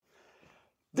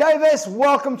Davis,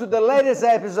 welcome to the latest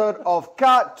episode of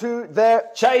Cut to the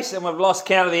Chase, and we've lost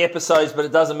count of the episodes, but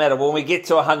it doesn't matter. When we get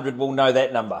to 100, we'll know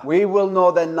that number. We will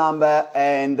know that number,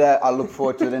 and I look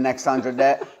forward to the next 100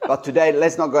 there. But today,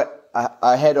 let's not go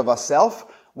ahead of ourselves.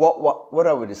 What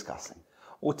are we discussing?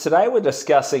 Well, today we're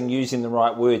discussing using the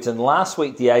right words. And last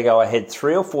week, Diego, I had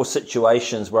 3 or 4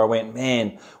 situations where I went,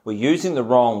 man, we're using the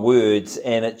wrong words,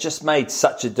 and it just made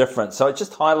such a difference. So it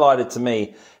just highlighted to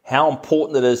me how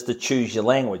important it is to choose your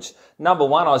language. Number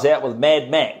one, I was out with Mad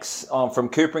Max from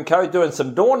Cooper & Co. doing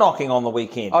some door knocking on the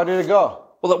weekend. How did it go?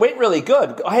 Well, it went really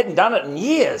good. I hadn't done it in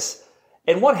years.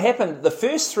 And what happened, the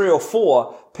first 3 or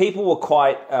 4, people were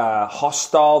quite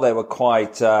hostile. They were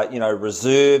quite,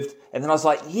 reserved. And then I was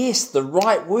like, yes, the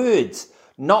right words.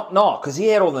 Knock, knock, because he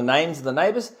had all the names of the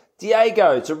neighbours.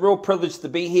 Diego, it's a real privilege to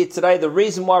be here today. The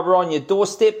reason why we're on your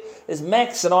doorstep is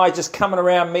Max and I just coming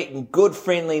around meeting good,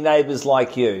 friendly neighbours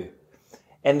like you.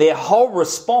 And their whole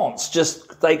response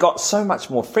they got so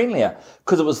much more friendlier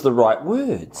because it was the right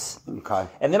words. Okay.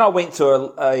 And then I went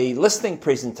to a listing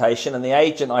presentation, and the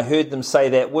agent, I heard them say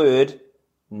that word,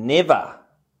 never.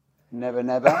 Never.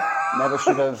 Never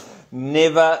should have.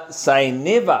 Never say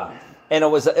never. And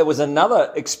it was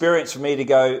another experience for me to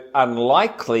go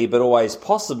unlikely, but always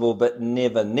possible, but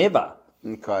never.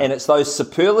 Okay. And it's those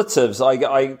superlatives.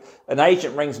 An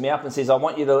agent rings me up and says, I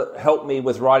want you to help me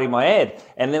with writing my ad.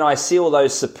 And then I see all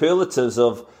those superlatives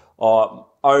of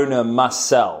owner must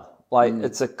sell. Like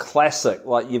it's a classic.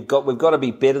 Like we've got to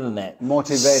be better than that.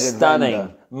 Motivated Stunning,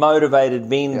 vendor. motivated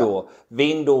vendor,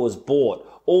 vendors bought,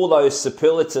 all those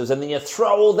superlatives. And then you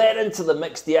throw all that into the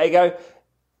mix, Diego.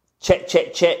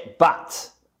 Chat,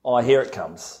 but here it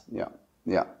comes. Yeah.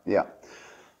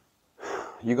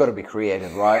 You got to be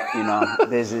creative, right?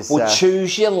 There's this. Well,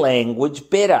 choose your language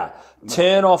better.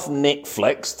 Turn off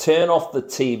Netflix, turn off the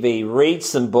TV, read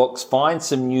some books, find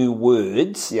some new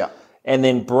words, and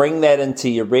then bring that into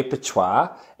your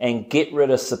repertoire and get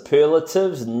rid of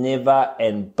superlatives, never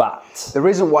and but. The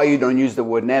reason why you don't use the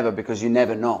word never, because you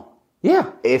never know.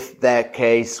 Yeah. If that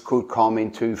case could come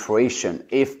into fruition,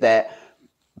 if that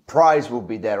price will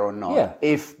be there or not,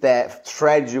 if that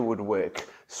strategy would work.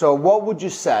 So what would you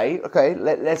say? Okay,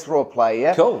 let's role play,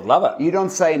 yeah? Cool, love it. You don't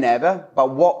say never,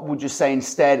 but what would you say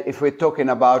instead if we're talking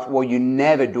about, you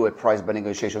never do a price by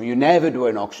negotiation, you never do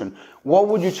an auction. What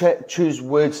would you choose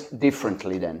words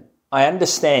differently then? I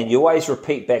understand. You always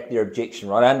repeat back their objection,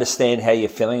 right? I understand how you're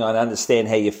feeling. I understand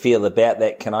how you feel about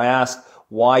that. Can I ask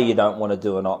why you don't want to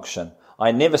do an auction?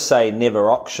 I never say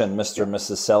never auction, Mr. and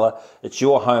Mrs. Seller. It's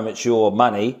your home, it's your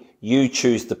money. You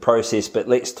choose the process, but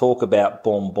let's talk about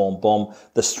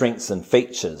the strengths and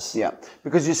features. Yeah,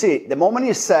 because you see, the moment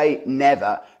you say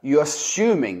never, you're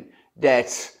assuming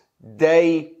that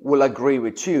they will agree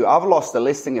with you. I've lost a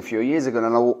listing a few years ago,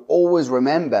 and I will always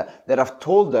remember that I've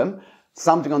told them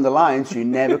something on the lines, you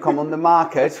never come on the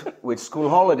market with school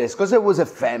holidays, because it was a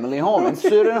family home, and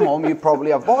certain home you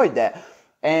probably avoid that.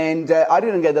 And I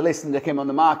didn't get the listing that came on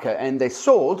the market, and they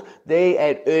sold. They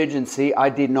had urgency. I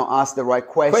did not ask the right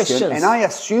question. And I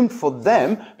assumed for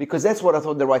them, because that's what I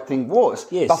thought the right thing was.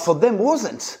 Yes. But for them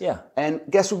wasn't. Yeah. And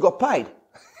guess who got paid?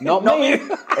 Not me.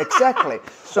 Exactly.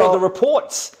 So the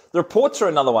reports. The reports are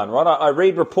another one, right? I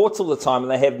read reports all the time, and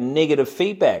they have negative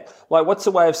feedback. Like, what's the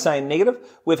way of saying negative?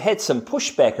 We've had some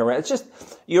pushback around. It's just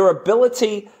your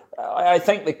ability. I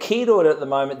think the key to it at the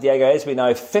moment, Diego, as we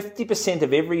know, 50%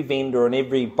 of every vendor and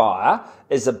every buyer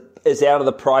is out of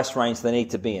the price range they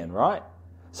need to be in, right?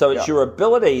 So it's your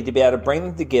ability to be able to bring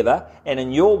them together and,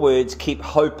 in your words, keep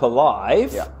hope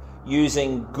alive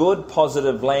using good,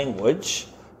 positive language,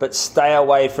 but stay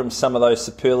away from some of those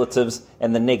superlatives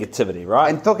and the negativity, right?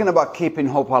 And talking about keeping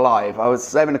hope alive, I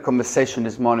was having a conversation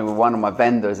this morning with one of my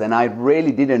vendors, and I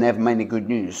really didn't have many good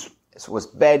news. It was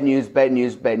bad news.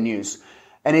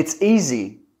 And it's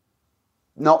easy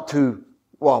it's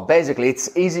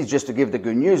easy just to give the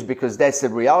good news because that's the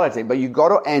reality, but you got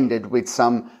to end it with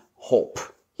some hope.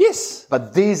 Yes.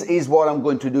 But this is what I'm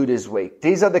going to do this week.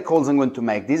 These are the calls I'm going to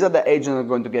make. These are the agents I'm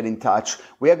going to get in touch.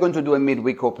 We are going to do a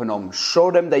midweek open home. Show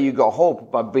them that you got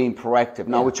hope by being proactive.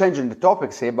 Now, we're changing the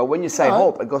topics here, but when you say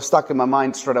hope, it got stuck in my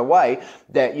mind straight away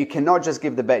that you cannot just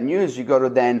give the bad news. You got to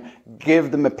then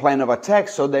give them a plan of attack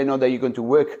so they know that you're going to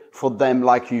work for them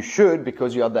like you should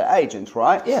because you are the agent,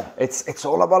 right? Yeah. It's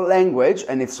all about language,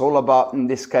 and it's all about, in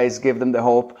this case, give them the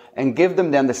hope and give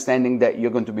them the understanding that you're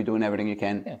going to be doing everything you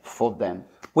can for them.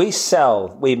 We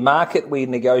sell, we market, we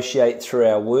negotiate through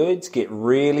our words. Get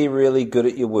really, really good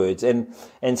at your words. And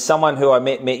someone who I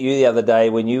met you the other day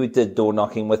when you did door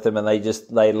knocking with them, and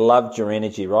they loved your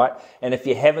energy, right? And if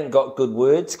you haven't got good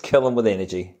words, kill them with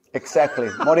energy. Exactly.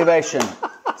 Motivation.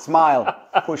 Smile.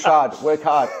 Push hard. Work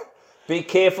hard. Be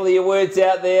careful of your words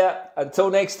out there. Until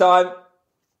next time.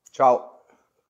 Ciao.